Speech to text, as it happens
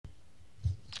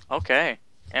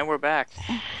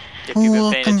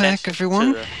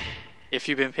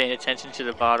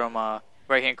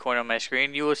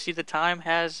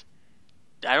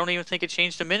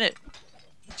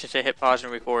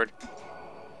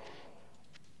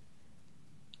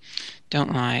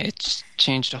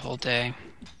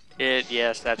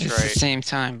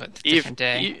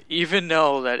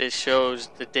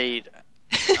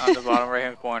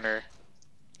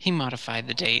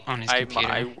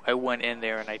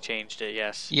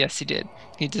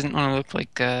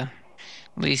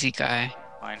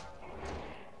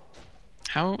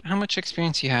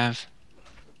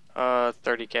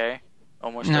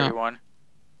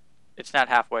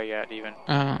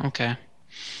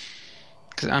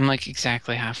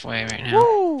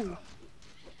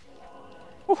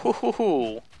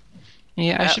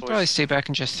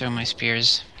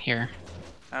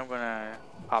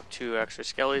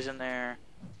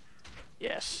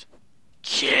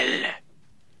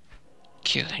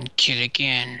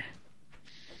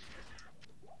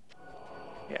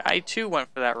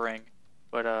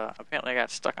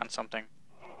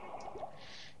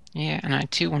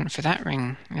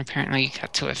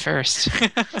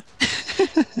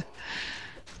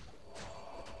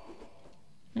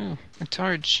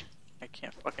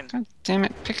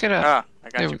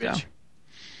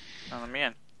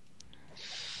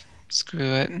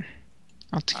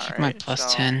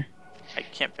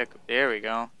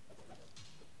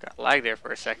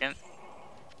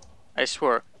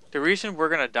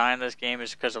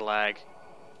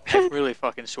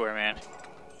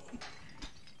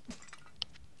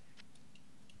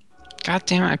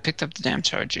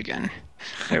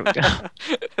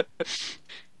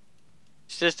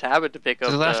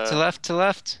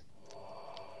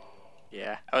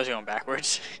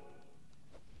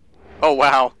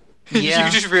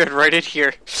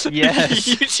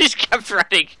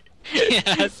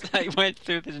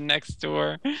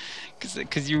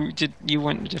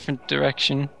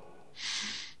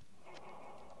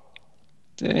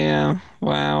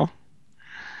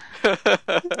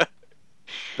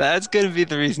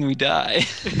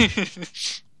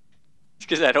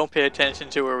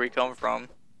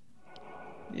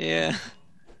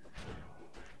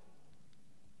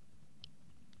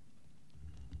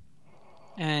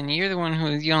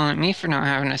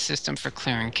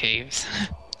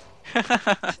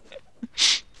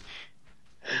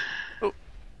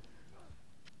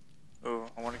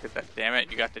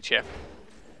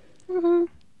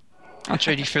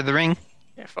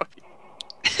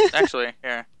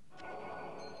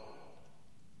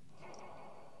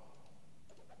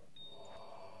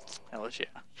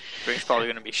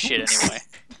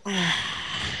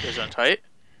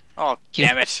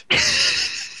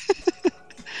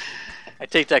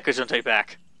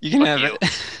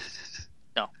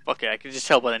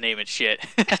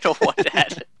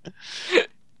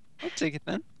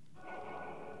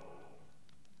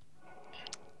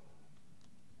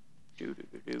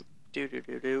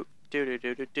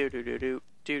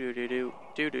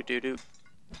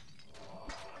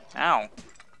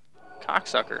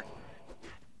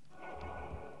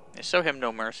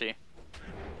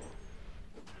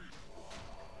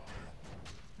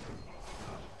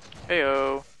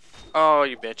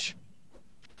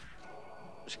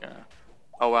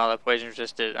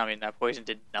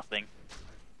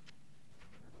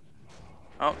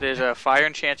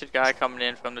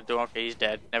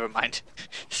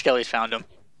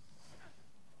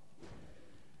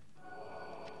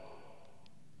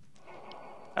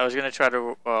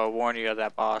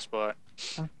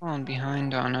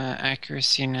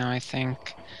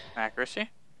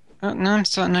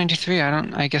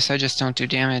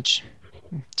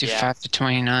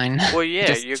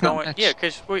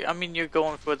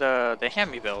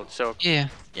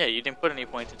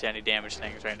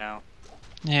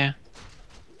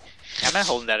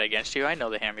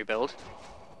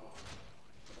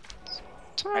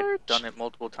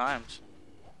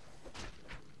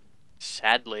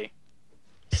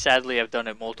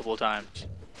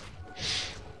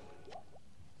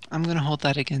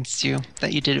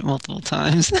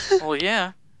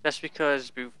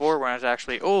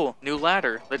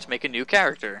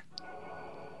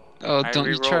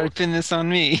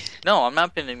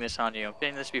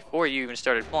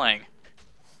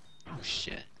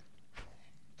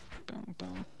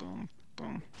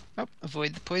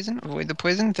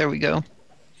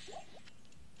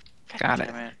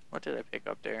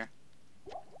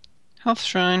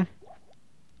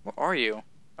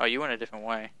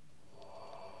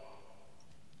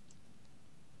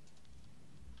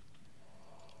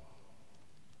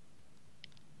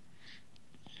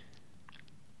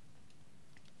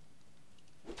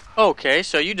Okay,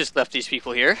 so you just left these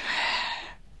people here,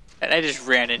 and I just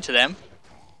ran into them.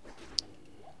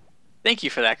 Thank you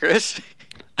for that, Chris.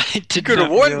 I You did could have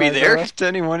not warned me realize I there. left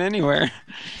anyone anywhere.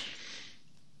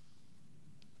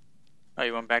 Oh,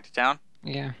 you went back to town?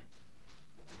 Yeah.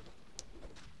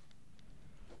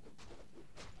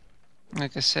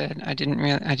 Like I said, I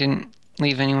didn't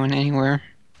leave anyone anywhere.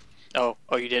 Oh,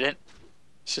 you didn't?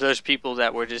 So those people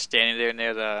that were just standing there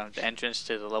near the entrance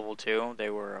to the level 2, they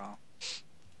were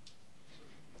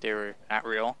not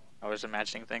real. I was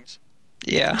imagining things.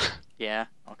 Yeah. Yeah,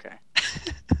 okay.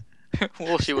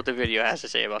 We'll see what the video has to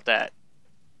say about that.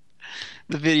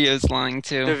 The video's lying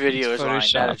too. The video It's is lying,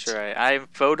 that is photoshopped. right. I am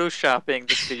photoshopping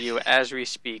this video as we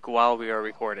speak while we are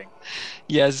recording.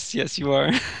 Yes, you are.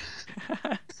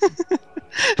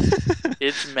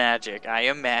 It's magic. I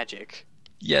am magic.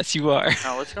 Yes, you are.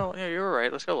 Oh, let's go. Yeah, you were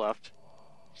right. Let's go left.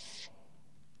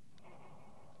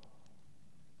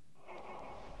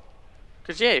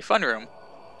 Cause yay, fun room.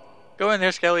 Go in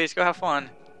there, Skelly. Let's go have fun.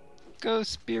 Go,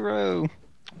 Spiro. I'm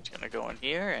just gonna go in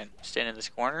here and stand in this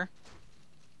corner.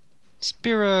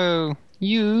 Spiro,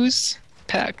 use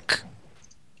peck.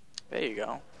 There you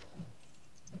go.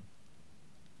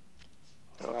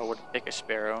 So I wouldn't pick a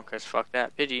sparrow, cause fuck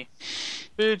that, Pidgey.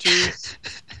 Pidgey.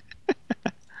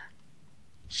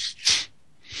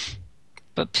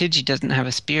 But Pidgey doesn't have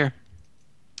a spear.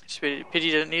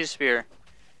 Pidgey doesn't need a spear.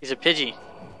 He's a Pidgey.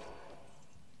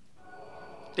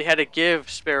 They had to give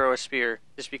Sparrow a spear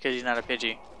just because he's not a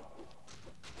Pidgey.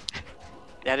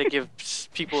 They had to give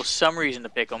people some reason to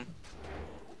pick him.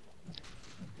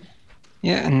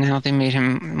 Yeah, and now they made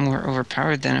him more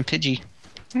overpowered than a Pidgey.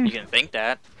 You can think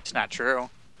that. It's not true.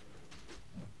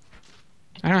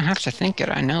 I don't have to think it,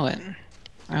 I know it.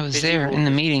 I was Pidgey there will in the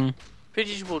just- meeting.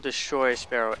 Pidgeys will destroy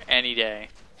Sparrow any day.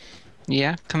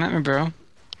 Yeah, come at me, bro.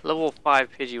 Level 5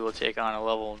 Pidgey will take on a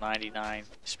level 99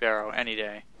 Sparrow any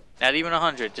day. Not even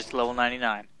 100, just level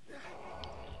 99.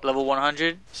 Level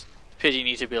 100, Pidgey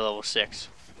needs to be level 6.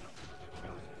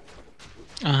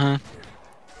 Uh-huh.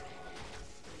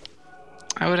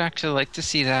 I would actually like to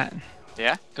see that.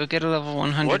 Yeah? Go get a level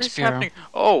 100 What is Spearow. happening?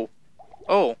 Oh,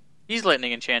 he's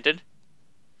lightning enchanted.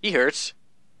 He hurts.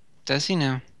 Does he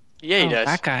now? Yeah, he Oh, does.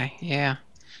 that guy, yeah.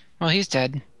 Well, he's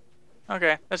dead.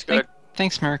 Okay, that's good.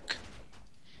 Thanks, Merc.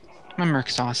 My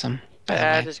Merc's awesome. By the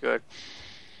That way. is good.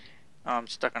 Oh, I'm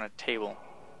stuck on a table.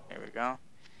 There we go.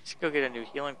 Let's go get a new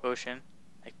healing potion.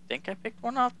 I think I picked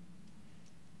one up.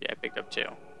 Yeah, I picked up 2.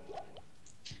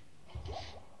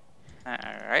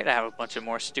 Alright, I have a bunch of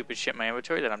more stupid shit in my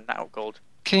inventory that I'm now gold.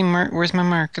 Okay, Merc, where's my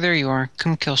Merc? There you are.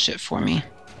 Come kill shit for me.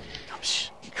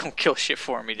 Come kill shit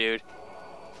for me, dude.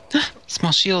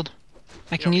 Small shield.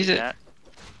 I You can don't use need it. that.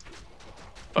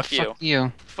 Oh, Fuck you. Fuck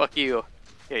you. Fuck you.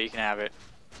 Here, you can have it.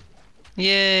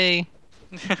 Yay.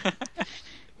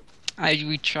 I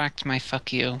retract my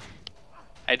fuck you.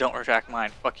 I don't retract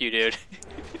mine. Fuck you, dude.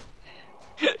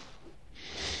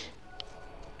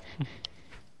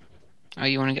 Oh,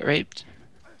 you want to get raped?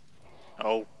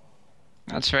 Oh.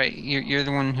 That's right. You're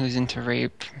the one who's into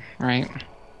rape, right?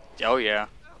 Oh, yeah.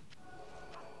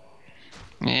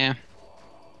 Yeah.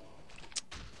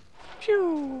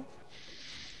 Phew.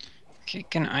 Okay,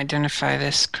 can identify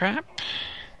this crap.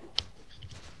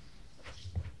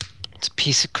 It's a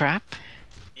piece of crap.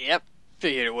 Yep.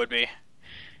 Figured it would be.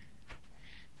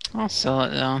 I'll sell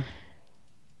it though.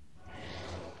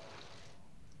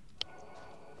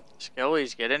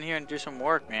 Skellies, get in here and do some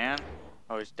work, man.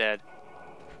 Oh, he's dead.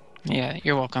 Yeah,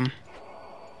 you're welcome.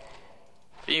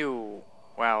 Phew.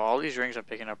 Wow, all these rings I'm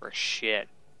picking up are shit.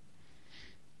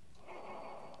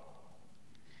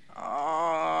 Oh,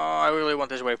 I really want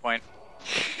this waypoint.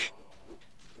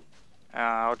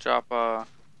 I'll drop a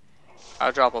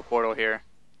portal here.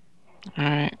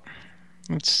 Alright.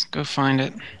 Let's go find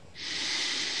it.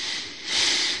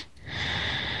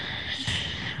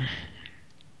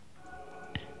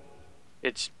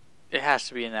 It has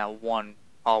to be in that one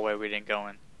hallway we didn't go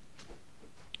in.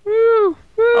 Woo!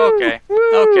 Woo! Okay.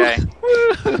 Woo! Okay.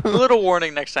 A Woo! little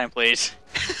warning next time, please.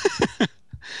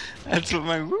 That's what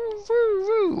my woo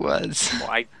woo woo was. Well,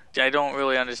 I don't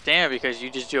really understand because you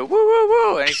just do a woo woo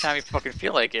woo anytime you fucking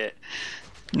feel like it.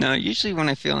 No, usually when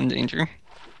I feel in danger.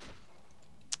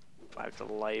 5 to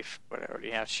life, but I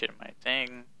already have shit in my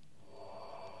thing.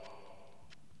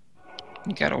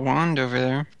 You got a wand over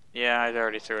there. Yeah, I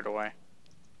already threw it away.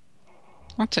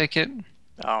 I'll take it.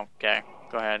 Oh, okay.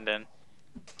 Go ahead then.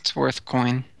 It's worth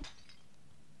coin.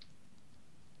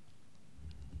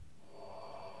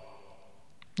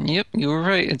 Yep, you were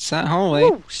right. It's that hallway.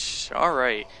 Whoosh. All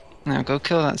right. Now go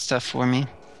kill that stuff for me.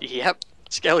 Yep.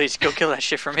 Skellies, go kill that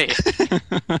shit for me.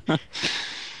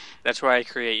 That's why I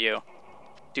create you.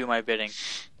 do my bidding.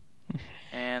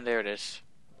 And there it is.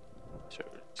 So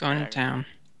Going to town.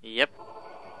 Yep.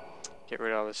 Get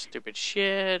rid of all this stupid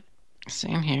shit.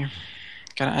 Same here.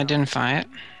 Gotta identify it.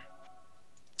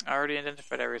 I already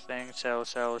identified everything.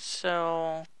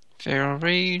 Sell. Feral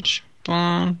Rage,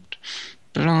 Blonde,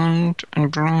 Blonde,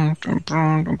 and Blonde, and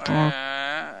Blonde, and Blonde.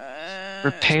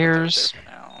 Repairs.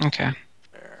 Okay.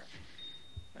 There.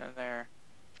 And there.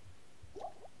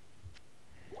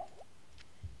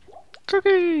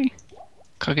 Cookie!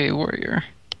 Cookie Warrior.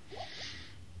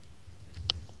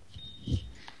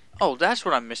 Oh, that's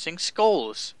what I'm missing.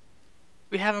 Skulls.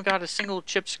 We haven't got a single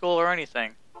chip skull or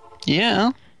anything.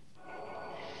 Yeah.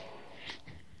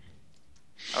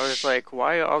 I was like,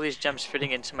 why are all these gems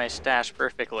fitting into my stash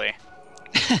perfectly?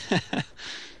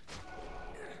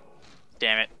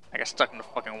 Damn it. I got stuck in the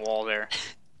fucking wall there.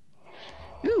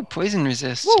 Ooh, poison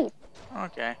resist. Woo!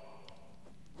 Okay.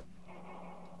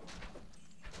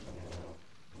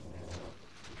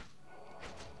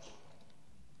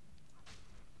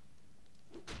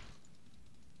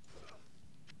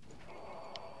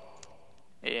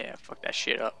 Yeah, fuck that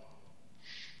shit up.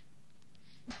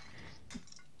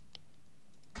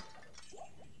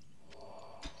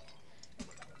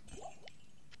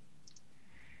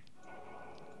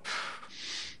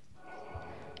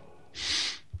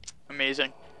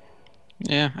 Amazing.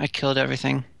 Yeah, I killed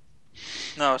everything.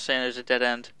 No, I was saying there's a dead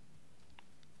end.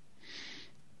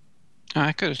 Oh,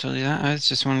 I could have told you that. I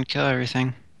just wanted to kill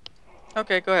everything.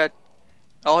 Okay, go ahead.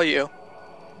 All you.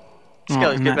 Well,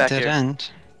 Skellies, in get that back dead here.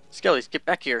 end. Skellies, get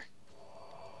back here.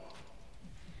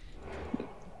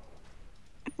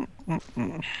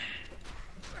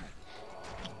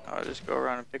 I'll just go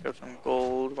around and pick up some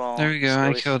gold while... There we go,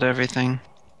 I killed everything.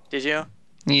 Did you?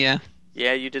 Yeah.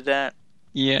 Yeah, you did that?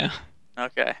 Yeah.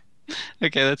 Okay.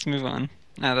 Okay, let's move on.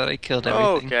 Now that I killed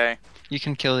everything. Okay. You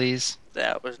can kill these.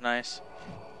 That was nice.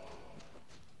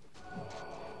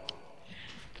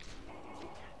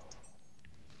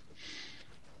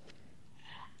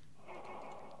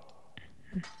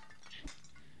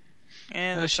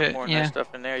 And there's some more nice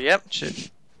stuff in there. Yep.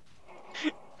 Shit.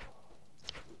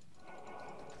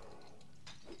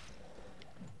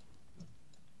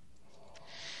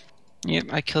 Yep,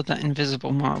 I killed that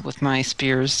invisible mob with my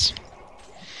spears.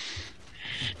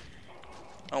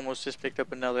 Almost just picked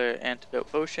up another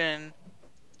antidote potion.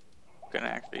 Gonna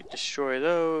actually destroy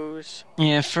those.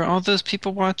 Yeah, for all those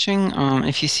people watching,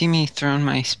 if you see me throwing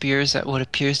my spears at what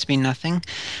appears to be nothing,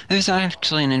 there's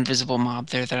actually an invisible mob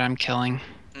there that I'm killing.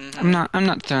 Mm-hmm. I'm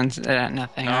not throwing it at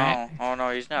nothing, no. alright? Oh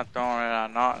no, he's not throwing it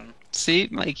at nothing. See,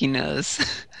 Mikey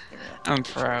knows. I'm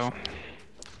pro.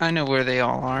 I know where they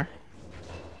all are.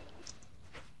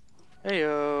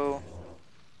 Heyo.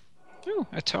 Ooh,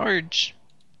 a targe.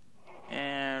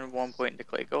 And 1 point into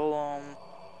clay golem.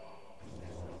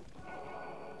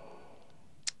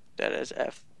 That is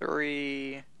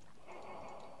F3.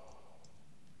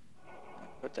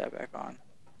 Put that back on.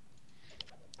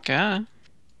 Okay.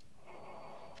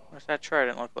 What's that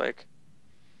trident look like?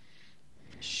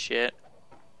 Shit.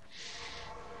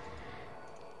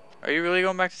 Are you really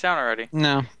going back to town already?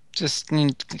 No, just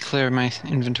need to clear my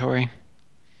inventory.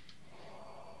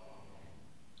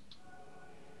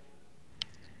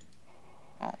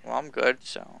 Oh, well, I'm good,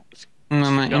 so...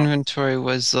 No, my inventory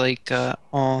was like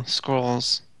all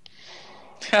scrolls.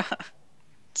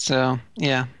 So,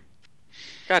 yeah.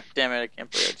 God damn it, I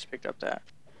can't believe I just picked up that.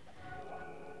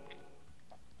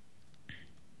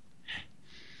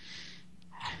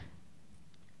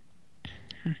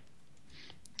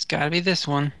 It's gotta be this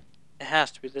one. It has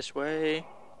to be this way.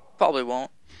 Probably won't.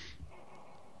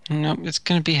 Nope, it's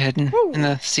gonna be hidden in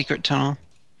the secret tunnel.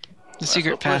 The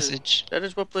secret passage. That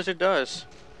is what Blizzard does.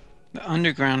 The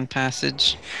underground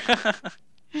passage.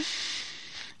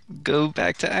 Go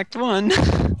back to Act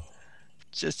 1.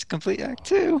 Just to complete Act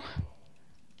 2.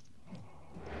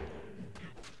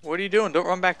 What are you doing? Don't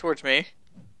run back towards me.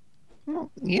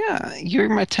 Well, yeah, you're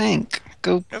my tank.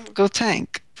 Go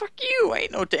tank. Fuck you, I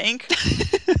ain't no tank.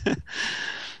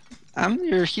 I'm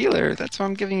your healer. That's why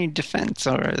I'm giving you defense,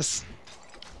 Auras.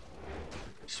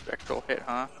 Spectral hit,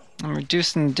 huh? I'm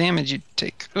reducing the damage you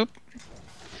take. Oop.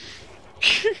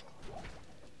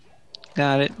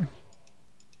 Got it.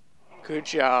 Good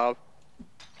job.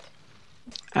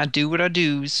 I do what I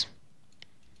do's.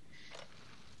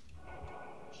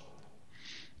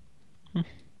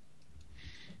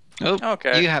 Oh,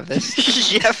 okay. You have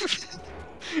this. Yep.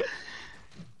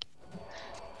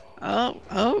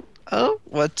 Oh,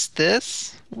 what's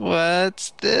this?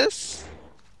 What's this?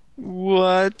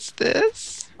 What's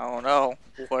this? Oh no.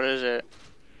 What is it?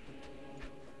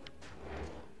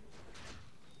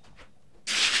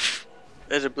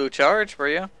 There's a blue charge for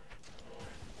you.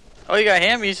 Oh, you got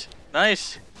hammies.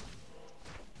 Nice.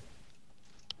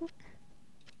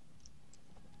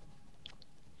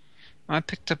 I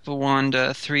picked up a wand,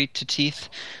 3 to teeth,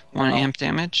 1 No. amp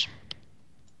damage.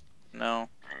 No.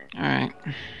 Alright.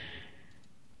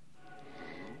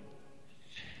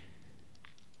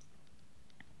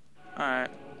 Alright.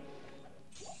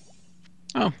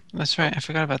 Oh, that's right. I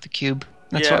forgot about the cube.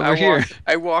 That's Yeah, why we're here.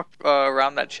 I walked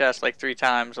around that chest like 3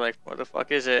 times. Like, what the fuck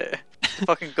is it? The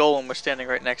fucking golem was standing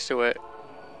right next to it.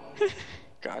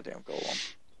 Goddamn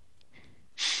golem.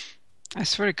 I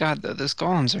swear to God, though, those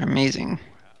golems are amazing.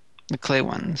 The clay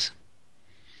ones.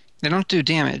 They don't do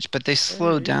damage, but they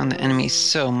slow down the enemies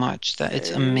so much that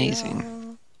it's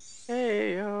amazing.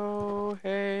 Hey yo,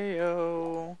 hey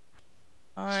yo.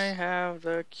 I have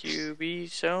the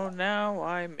QB, so now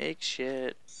I make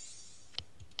shit.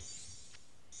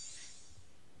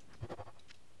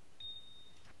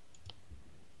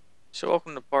 So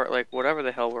welcome to part, like, whatever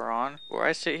the hell we're on, where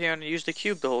I sit here and use the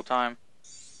cube the whole time.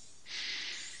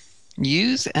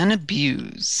 Use and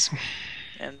abuse.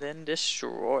 And then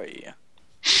destroy.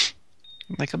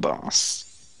 Like a boss.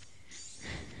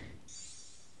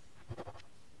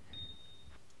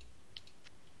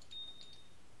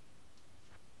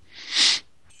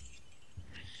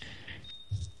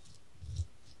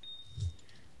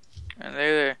 And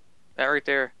there, that right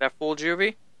there, that full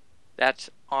juvie,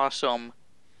 that's awesome.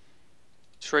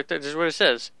 It's right there, this is what it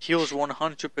says. Heals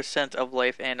 100% of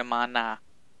life and mana.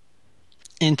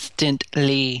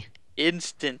 Instantly.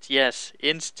 Instant, yes.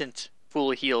 Instant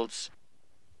full heals.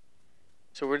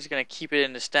 So we're just gonna keep it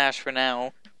in the stash for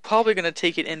now. Probably gonna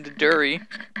take it into Dury.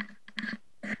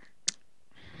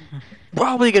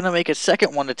 Probably gonna make a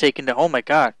second one to take into. Oh my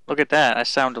god, look at that. I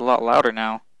sound a lot louder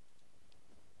now.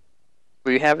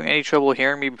 Were you having any trouble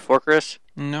hearing me before, Chris?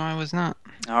 No, I was not.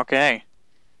 Okay.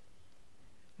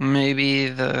 Maybe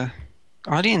the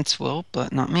audience will,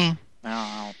 but not me.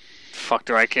 Oh, fuck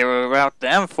do I care about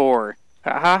them for?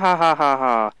 Ha ha ha ha ha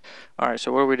ha. Alright,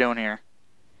 so what are we doing here?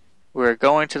 We're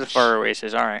going to the Far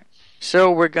Oasis. Alright.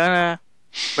 So we're gonna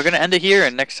end it here,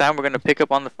 and next time we're gonna pick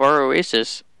up on the Far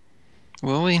Oasis.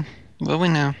 Will we? Will we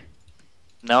now?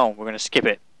 No, we're gonna skip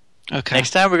it. Okay.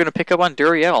 Next time we're gonna pick up on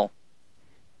Duriel.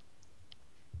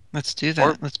 Let's do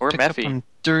that. Let's pick Mephi. up on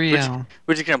Duriel.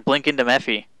 We're just gonna blink into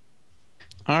Mephi.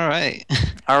 Alright.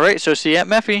 Alright, so see you at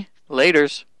Mephi.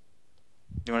 Laters.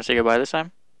 You wanna say goodbye this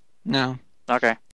time? No. Okay.